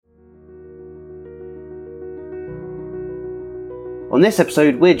On this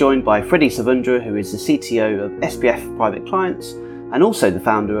episode, we're joined by Freddie Savundra, who is the CTO of SPF Private Clients and also the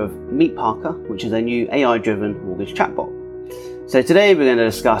founder of Meet Parker, which is a new AI-driven mortgage chatbot. So today we're going to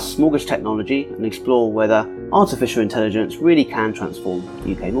discuss mortgage technology and explore whether artificial intelligence really can transform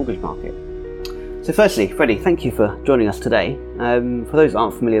the UK mortgage market. So firstly, Freddie, thank you for joining us today. For those that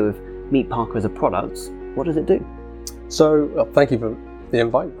aren't familiar with Meet Parker as a product, what does it do? So thank you for the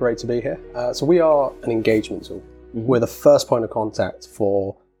invite, great to be here. So we are an engagement tool. Mm-hmm. We're the first point of contact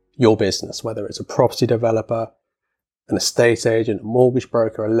for your business, whether it's a property developer, an estate agent, a mortgage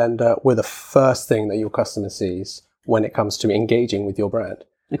broker, a lender. We're the first thing that your customer sees when it comes to engaging with your brand.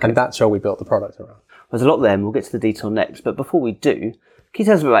 Okay. And that's where we built the product around. There's a lot there and we'll get to the detail next, but before we do, can you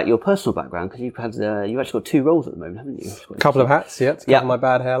tell us about your personal background? Because you've actually got two roles at the moment, haven't you? A couple of hats, yeah, to cover my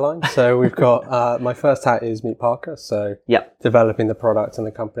bad hairline. So we've got, my first hat is Meet Parker, so developing the product and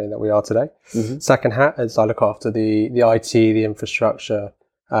the company that we are today. Mm-hmm. Second hat is I look after the IT, the infrastructure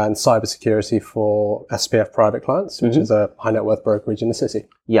and cybersecurity for SPF Private Clients, which is a high net worth brokerage in the city.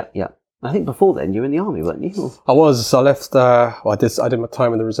 Yeah. I think before then you were in the army, weren't you? I was. I left, I did my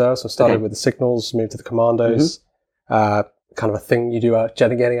time in the reserves. So I started with the signals, moved to the commandos. Kind of a thing you do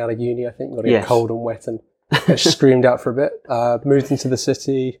getting out of uni, I think. Got to get cold and wet and get screamed out for a bit. Moved into the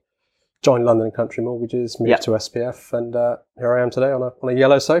city, joined London Country Mortgages, moved to SPF, and here I am today on a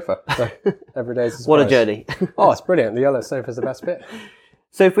yellow sofa. So every day is a surprise. What a journey. Oh, it's brilliant. The yellow sofa is the best bit.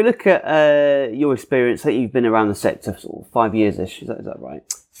 So if we look at your experience, I think you've been around the sector for sort of 5 years-ish, is that right?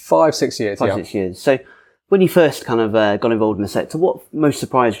 5-6 years, 5-6 years. So when you first kind of got involved in the sector, what most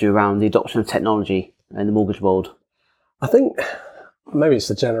surprised you around the adoption of technology in the mortgage world? I think maybe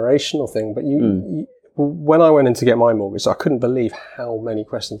it's a generational thing, but you, when I went in to get my mortgage, I couldn't believe how many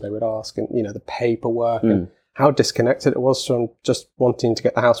questions they would ask and, the paperwork and how disconnected it was from just wanting to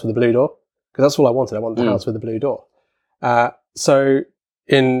get the house with the blue door. Because that's all I wanted. I wanted the house with the blue door. So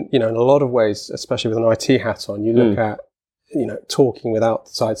in a lot of ways, especially with an IT hat on, you look at, talking with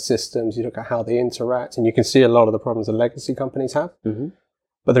outside systems, you look at how they interact, and you can see a lot of the problems that legacy companies have. Mm-hmm.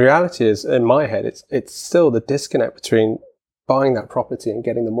 But the reality is, in my head, it's still the disconnect between buying that property and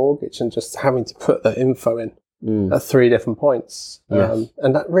getting the mortgage and just having to put the info in at 3 different points. Yes.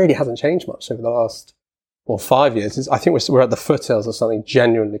 And that really hasn't changed much over the last 5 years. I think we're at the foothills of something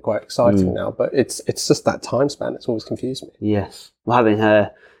genuinely quite exciting now, but it's just that time span that's always confused me. Yes. Well, having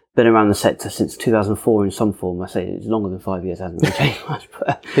been around the sector since 2004 in some form, I say it's longer than 5 years, hasn't really changed much.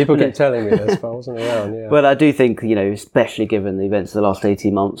 But, people keep telling me this, but I wasn't around, Well, I do think, especially given the events of the last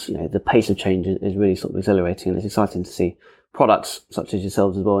 18 months, the pace of change is really sort of accelerating, and it's exciting to see products such as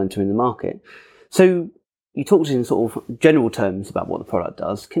yourselves as well entering the market. So you talked in sort of general terms about what the product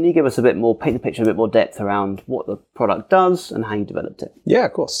does. Can you give us paint the picture a bit more depth around what the product does and how you developed it? Yeah,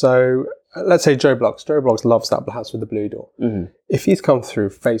 of course. So let's say Joe Bloggs. Joe Bloggs loves that house with the blue door. Mm-hmm. If he's come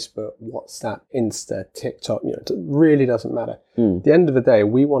through Facebook, WhatsApp, Insta, TikTok, it really doesn't matter. At the end of the day,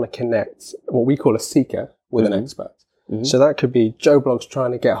 we want to connect what we call a seeker with an expert. Mm-hmm. So that could be Joe Bloggs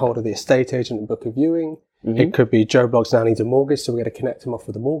trying to get hold of the estate agent and book a viewing. Mm-hmm. It could be Joe Bloggs now needs a mortgage, so we're going to connect him off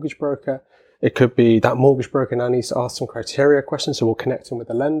with a mortgage broker. It could be that mortgage broker now needs to ask some criteria questions, so we'll connect him with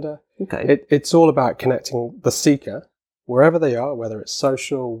the lender. Okay. It's all about connecting the seeker, wherever they are, whether it's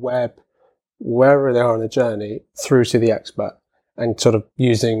social, web, wherever they are on the journey, through to the expert, and sort of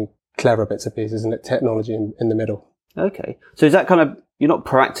using clever bits and pieces and technology in the middle. Okay. So is that kind of, you're not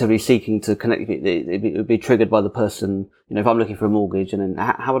proactively seeking to connect, it would be triggered by the person, if I'm looking for a mortgage, and then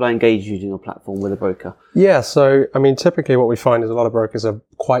how would I engage using your platform with a broker? Yeah, so, typically what we find is a lot of brokers are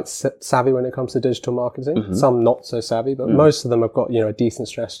quite savvy when it comes to digital marketing. Mm-hmm. Some not so savvy, but most of them have got, a decent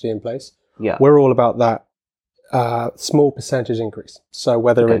strategy in place. Yeah. We're all about that small percentage increase. So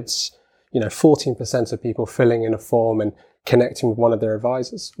whether it's 14% of people filling in a form and connecting with one of their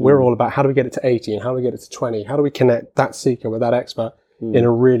advisors. We're all about how do we get it to 80 and how do we get it to 20? How do we connect that seeker with that expert in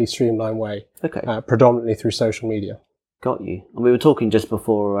a really streamlined way, predominantly through social media? Got you. And we were talking just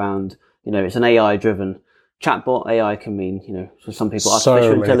before around, it's an AI-driven chatbot. AI can mean, for some people,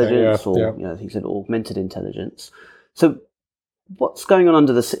 artificial intelligence or, I think you said augmented intelligence. So what's going on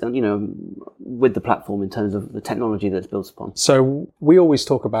under the, with the platform in terms of the technology that's built upon? So we always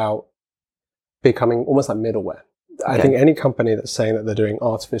talk about becoming almost like middleware. I think any company that's saying that they're doing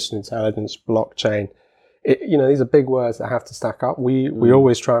artificial intelligence, blockchain, these are big words that have to stack up. We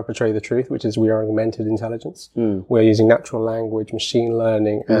always try and portray the truth, which is we are augmented intelligence. We're using natural language, machine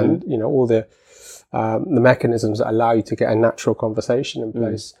learning, and all the mechanisms that allow you to get a natural conversation in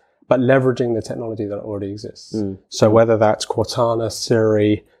place, but leveraging the technology that already exists. So whether that's Cortana,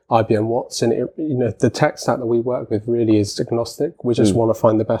 Siri, IBM Watson, the tech stack that we work with really is agnostic. We just want to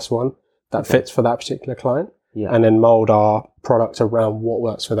find the best one that fits for that particular client. and then mold our product around what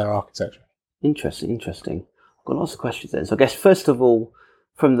works for their architecture. Interesting. I've got lots of questions there. So I guess first of all,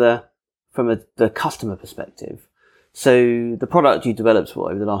 from the customer perspective, so the product you developed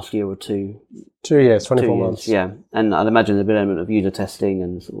over the last year or two? 2 years, 24 months. Yeah, and I'd imagine there's been an element of user testing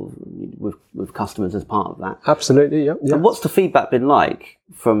and sort of with customers as part of that. Absolutely, yeah. And what's the feedback been like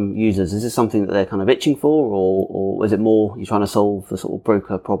from users? Is this something that they're kind of itching for, or is it more you're trying to solve the sort of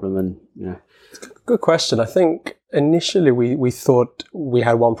broker problem and? Good question. I think initially we thought we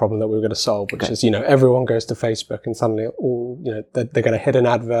had one problem that we were going to solve, which is, everyone goes to Facebook and suddenly they're going to hit an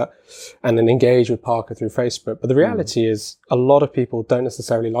advert and then engage with Parker through Facebook. But the reality is a lot of people don't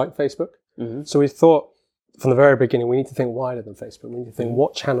necessarily like Facebook. Mm-hmm. So we thought from the very beginning, we need to think wider than Facebook. We need to think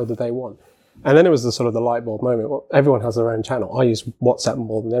what channel do they want? And then it was the light bulb moment. Well, everyone has their own channel. I use WhatsApp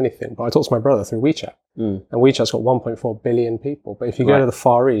more than anything, but I talk to my brother through WeChat. And WeChat's got 1.4 billion people. But if you go to the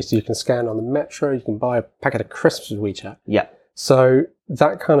Far East, you can scan on the metro, you can buy a packet of crisps with WeChat. Yeah. So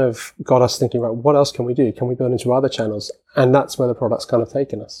that kind of got us thinking, right, what else can we do? Can we build into other channels? And that's where the product's kind of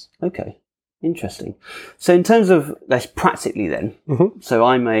taken us. Okay. Interesting. So in terms of, less practically then,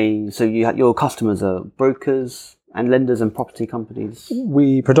 so your customers are brokers and lenders and property companies?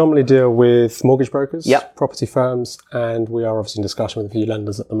 We predominantly deal with mortgage brokers, property firms, and we are obviously in discussion with a few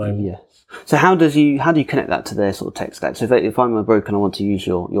lenders at the moment. Yes. So how do you connect that to their sort of tech stack? So if I'm a broker and I want to use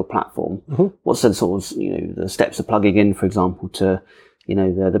your platform, what's the sort of the steps of plugging in, for example, to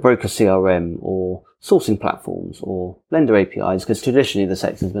the broker CRM or sourcing platforms or lender APIs? Because traditionally the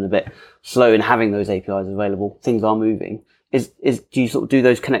sector's been a bit slow in having those APIs available. Things are moving. Do you sort of do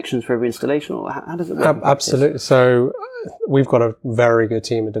those connections for every installation, or how does it work? Absolutely. So we've got a very good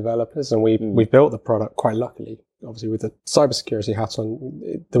team of developers, and we built the product quite luckily. Obviously, with the cybersecurity hat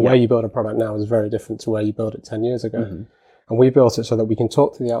on, the way you build a product now is very different to where you built it 10 years ago. Mm-hmm. And we built it so that we can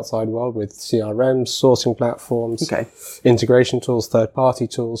talk to the outside world with CRMs, sourcing platforms, integration tools, third-party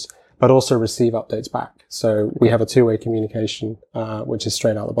tools, but also receive updates back. So we have a two-way communication, which is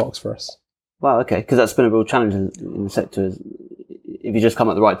straight out the box for us. Wow, okay, because that's been a real challenge in the sector. If you just come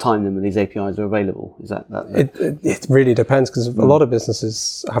at the right time, then when these APIs are available, is that? It really depends, because a lot of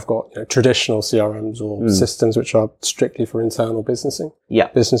businesses have got traditional CRMs or systems which are strictly for internal business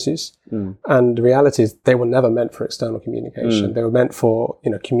use. And the reality is they were never meant for external communication. They were meant for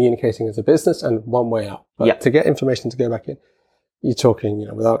communicating as a business and one way out. But to get information to go back in, you're talking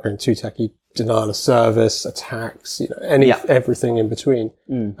without going too techy, denial of service, attacks, everything in between.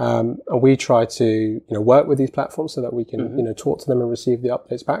 And we try to, work with these platforms so that we can, talk to them and receive the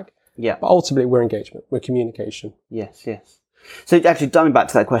updates back. Yeah. But ultimately, we're engagement, we're communication. Yes. So actually, diving back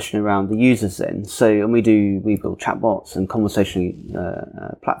to that question around the users then. So, and we build chatbots and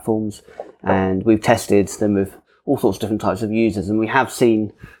conversational platforms, and we've tested them with all sorts of different types of users, and we have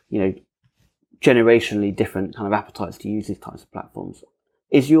seen, generationally different kind of appetites to use these types of platforms.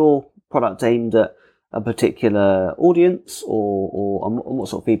 Is your product aimed at a particular audience, or what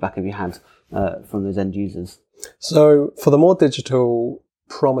sort of feedback have you had from those end users? So for the more digital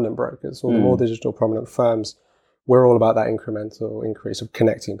prominent brokers or the more digital prominent firms, we're all about that incremental increase of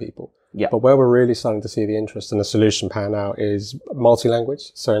connecting people. Yeah. But where we're really starting to see the interest in the solution pan out is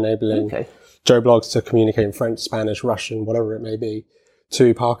multi-language. So enabling Joe Bloggs to communicate in French, Spanish, Russian, whatever it may be,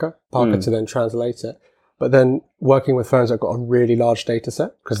 to Parker to then translate it. But then working with firms that have got a really large data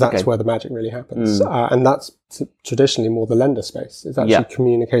set, because that's where the magic really happens. And that's traditionally more the lender space. It's actually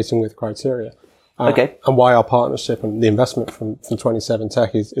communicating with criteria. And why our partnership and the investment from 27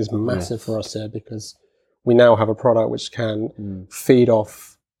 Tech is massive for us here, because we now have a product which can feed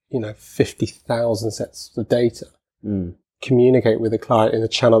off, 50,000 sets of data, communicate with the client in the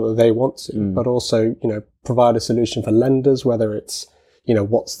channel that they want to, but also, provide a solution for lenders, whether it's,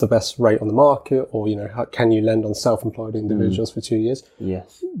 what's the best rate on the market, or, how can you lend on self-employed individuals for 2 years?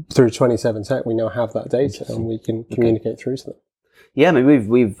 Yes. Through 27 Tech, we now have that data and we can communicate through to them. Yeah, I mean,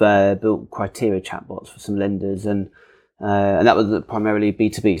 we've built criteria chatbots for some lenders, and that was primarily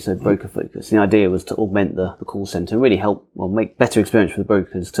B2B, so broker focus. The idea was to augment the call center and really make better experience for the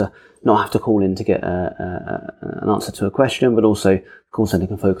brokers to not have to call in to get an answer to a question, but also the call center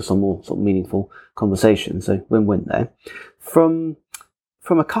can focus on more sort of meaningful conversations. So win-win there.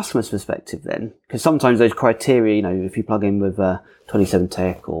 From a customer's perspective then, because sometimes those criteria, if you plug in with 27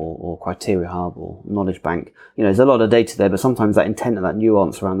 Tech or Criteria Hub or Knowledge Bank, there's a lot of data there, but sometimes that intent and that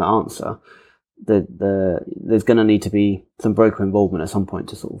nuance around the answer, there's going to need to be some broker involvement at some point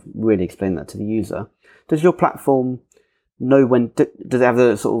to sort of really explain that to the user. Does your platform know does it have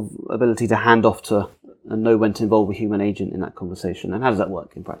the sort of ability to hand off to and know when to involve a human agent in that conversation? And how does that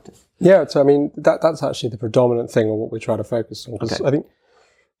work in practice? Yeah, so I mean, that's actually the predominant thing on what we try to focus on. Because I think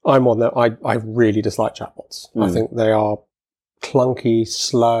I'm on that. I really dislike chatbots. I think they are clunky,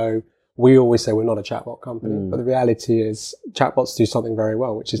 slow. We always say we're not a chatbot company, but the reality is chatbots do something very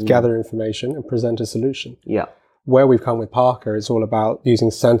well, which is gather information and present a solution. Yeah. Where we've come with Parker is all about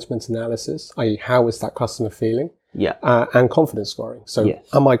using sentiment analysis, i.e. how is that customer feeling? Yeah. And confidence scoring. So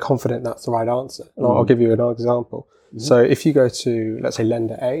am I confident that's the right answer? And I'll give you an example. So if you go to, let's say,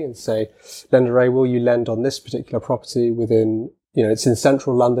 lender A and say, lender A, will you lend on this particular property within, it's in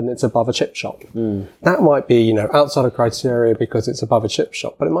central London, it's above a chip shop. That might be, outside of criteria because it's above a chip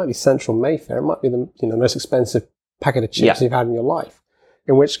shop, but it might be central Mayfair. It might be the, most expensive packet of chips you've had in your life.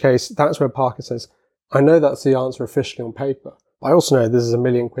 In which case, that's where Parker says, I know that's the answer officially on paper. I also know this is £1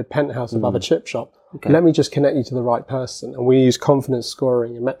 million penthouse above a chip shop. Okay. Let me just connect you to the right person. And we use confidence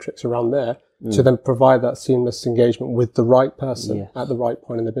scoring and metrics around there to then provide that seamless engagement with the right person at the right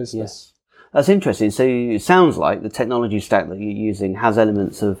point in the business. That's interesting. So it sounds like the technology stack that you're using has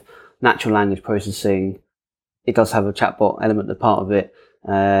elements of natural language processing. It does have a chatbot element as part of it.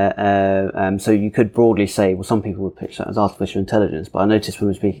 So you could broadly say, well, some people would pitch that as artificial intelligence, but I noticed when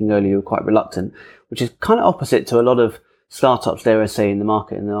we were speaking earlier, you were quite reluctant, which is kind of opposite to a lot of startups, dare I say, in the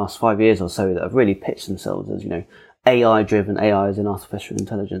market in the last 5 years or so that have really pitched themselves as, AI-driven, AI as in artificial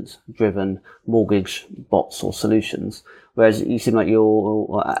intelligence-driven mortgage bots or solutions. Whereas you seem like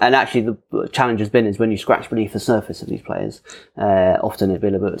and actually the challenge has been is when you scratch beneath the surface of these players, often it'd be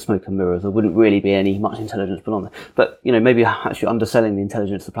a little bit of smoke and mirrors. There wouldn't really be much intelligence put on there. But, maybe actually underselling the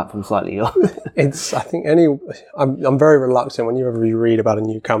intelligence of the platform slightly. I'm very reluctant whenever you read about a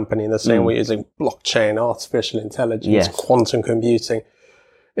new company and they're saying we're using blockchain, artificial intelligence, quantum computing.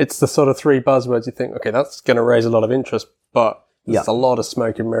 It's the sort of three buzzwords you think, okay, that's going to raise a lot of interest, but there's a lot of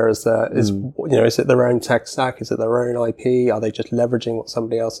smoke and mirrors there. Is it their own tech stack? Is it their own IP? Are they just leveraging what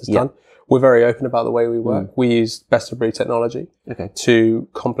somebody else has done? We're very open about the way we work. We use best of breed technology to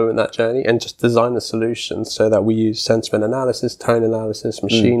complement that journey and just design the solution so that we use sentiment analysis, tone analysis,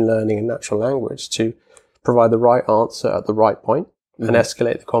 machine learning and natural language to provide the right answer at the right point and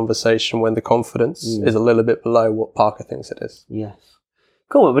escalate the conversation when the confidence is a little bit below what Parker thinks it is. Yes.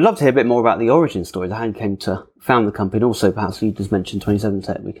 Cool. Well, we'd love to hear a bit more about the origin story, how you came to found the company, and also perhaps you just mentioned 27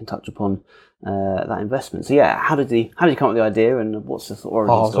 Tech. We can touch upon that investment. So how did you come up with the idea, and what's the sort of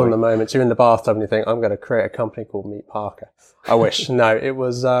origin story? From the moment you're in the bathtub and you think, I'm going to create a company called Meet Parker. I wish. No, it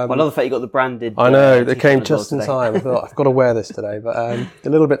was... I love the fact you got the branded... I know, it came just in time. I thought, I've got to wear this today, but a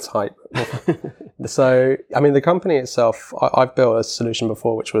little bit tight. So, the company itself, I've built a solution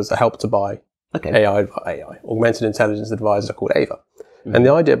before, which was a help to buy AI, augmented intelligence advisor called Ava. And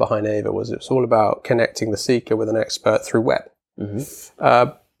the idea behind Ava was it's all about connecting the seeker with an expert through web.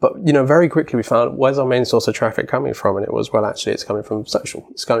 But, very quickly we found, where's our main source of traffic coming from? And it was, well, actually, it's coming from social.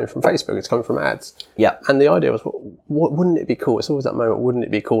 It's coming from Facebook. It's coming from ads. Yeah. And the idea was, wouldn't it be cool? It's always that moment, wouldn't it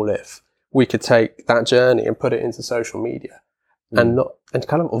be cool if we could take that journey and put it into social media and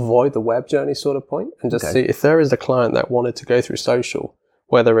kind of avoid the web journey sort of point and just see if there is a client that wanted to go through social,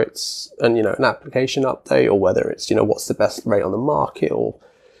 whether it's an application update or whether it's, what's the best rate on the market or,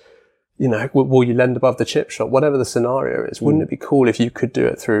 will you lend above the chip shop, whatever the scenario is, wouldn't it be cool if you could do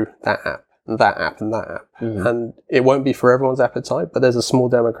it through that app and that app and that app? And it won't be for everyone's appetite, but there's a small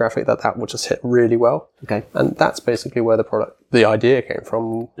demographic that will just hit really well. Okay. And that's basically where the idea came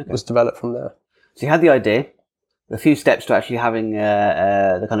from, was developed from there. So you had the idea, a few steps to actually having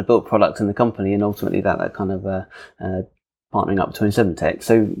the kind of built product in the company, and ultimately that kind of partnering up with 27 Tech.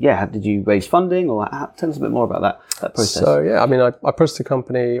 So did you raise funding, or tell us a bit more about that process? So I approached the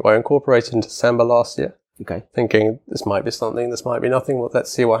company, I incorporated in December last year. Okay. Thinking this might be something, this might be nothing. Well,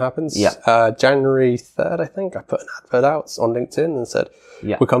 let's see what happens. Yeah. January 3rd, I think, I put an advert out on LinkedIn and said,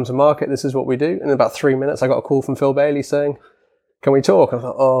 we come to market, this is what we do. And in about 3 minutes, I got a call from Phil Bailey saying, can we talk? And I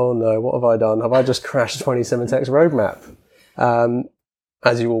thought, oh no, what have I done? Have I just crashed 27 Tech's roadmap?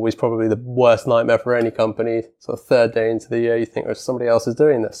 As you always, probably the worst nightmare for any company. Sort of third day into the year, you think, somebody else is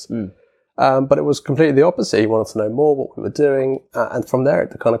doing this. But it was completely the opposite. He wanted to know more what we were doing. And from there,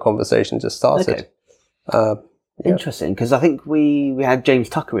 the kind of conversation just started. Okay. Interesting, because I think we had James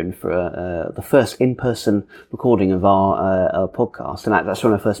Tucker in for the first in-person recording of our podcast, and that's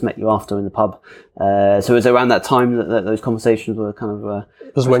when I first met you after in the pub. So it was around that time that those conversations were kind of...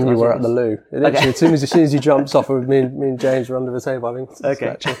 it was when you were at the loo. As soon as you jumped off, me and James were under the table, I think.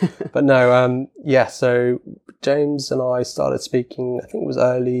 Okay. But no, so James and I started speaking, I think it was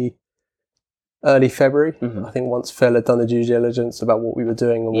early February. I think once Phil had done the due diligence about what we were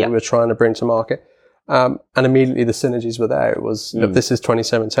doing and what we were trying to bring to market. And immediately the synergies were there. It was, this is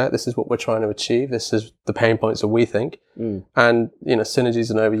 27 Tech, this is what we're trying to achieve, this is the pain points that we think. And, synergy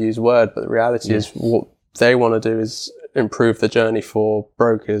is an overused word, but the reality is what they want to do is improve the journey for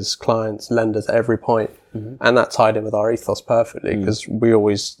brokers, clients, lenders at every point. And that tied in with our ethos perfectly, because we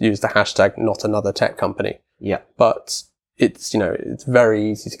always use the hashtag not another tech company. Yeah. But it's, it's very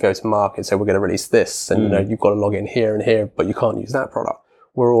easy to go to market and say, we're going to release this, and you've got to log in here and here, but you can't use that product.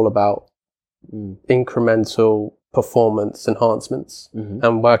 We're all about incremental performance enhancements,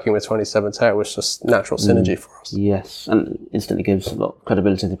 and working with 27 Tech was just natural synergy for us. Yes, and instantly gives a lot of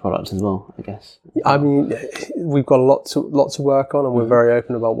credibility to the product as well, I guess. I mean, we've got a lot to work on, and we're very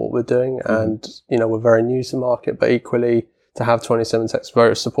open about what we're doing, and we're very new to the market, but equally to have 27 Tech's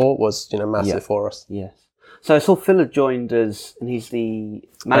vote of support was massive for us. Yes. So I saw Phil had joined us, and he's the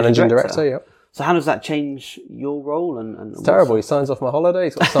managing director. Yeah. So how does that change your role? And it's terrible. He signs off my holiday.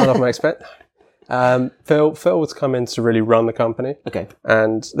 He's got to sign off my expense. Phil was come in to really run the company. Okay.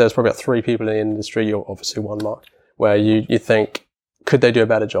 And there's probably about 3 people in the industry, you're obviously one, Mark, where you think, could they do a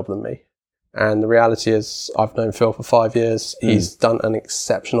better job than me? And the reality is, I've known Phil for 5 years. He's done an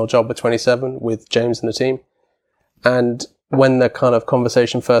exceptional job with 27 with James and the team. And when the kind of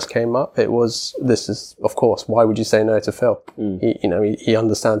conversation first came up, this is, of course, why would you say no to Phil? He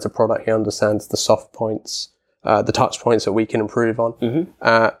understands the product, he understands the soft points, the touch points that we can improve on.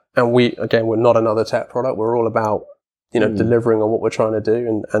 And we're not another tech product. We're all about, delivering on what we're trying to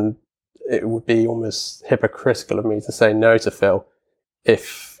do. And it would be almost hypocritical of me to say no to Phil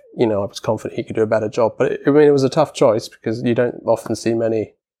if, I was confident he could do a better job. But it was a tough choice, because you don't often see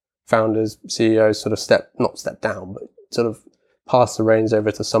many founders, CEOs sort of not step down, but sort of pass the reins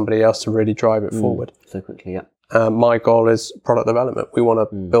over to somebody else to really drive it forward. So quickly, yeah. My goal is product development. We want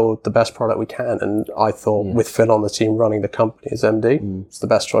to build the best product we can. And I thought with Phil on the team running the company as MD, it's the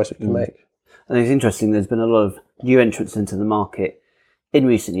best choice we can make. I think it's interesting. There's been a lot of new entrants into the market in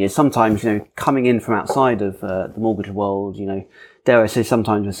recent years. Sometimes, coming in from outside of the mortgage world, dare I say,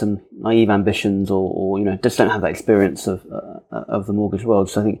 sometimes with some naive ambitions or just don't have that experience of the mortgage world.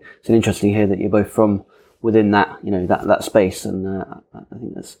 So I think it's interesting to hear that you're both from within that, that space. And I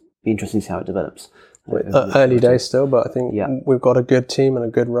think that's be interesting to see how it develops. Early days still, but I think we've got a good team and a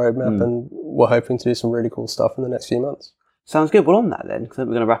good roadmap, and we're hoping to do some really cool stuff in the next few months. Sounds good. Well, on that then, because we're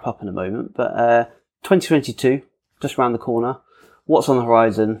going to wrap up in a moment, but 2022, just around the corner. What's on the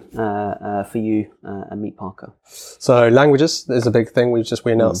horizon for you and Meet Parker? So languages is a big thing. We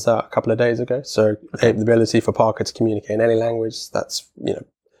announced that a couple of days ago. So the ability for Parker to communicate in any language that's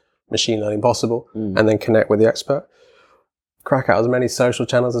machine learning possible, and then connect with the expert. Crack out as many social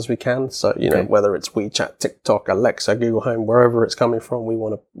channels as we can. So whether it's WeChat, TikTok, Alexa, Google Home, wherever it's coming from, we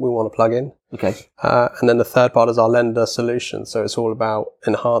want to plug in. Okay. And then the third part is our lender solution. So it's all about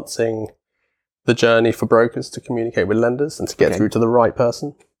enhancing the journey for brokers to communicate with lenders and to get through to the right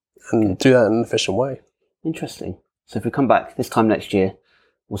person, and do that in an efficient way. Interesting. So if we come back this time next year,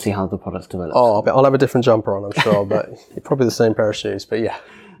 we'll see how the product's developed. Oh, I'll have a different jumper on, I'm sure, but probably the same pair of shoes. But yeah.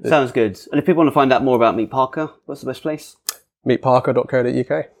 Sounds good. And if people want to find out more about Meet Parker, what's the best place?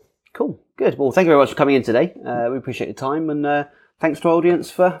 meetparker.co.uk. Cool. Good. Well, thank you very much for coming in today. We appreciate your time, and thanks to our audience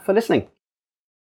for listening.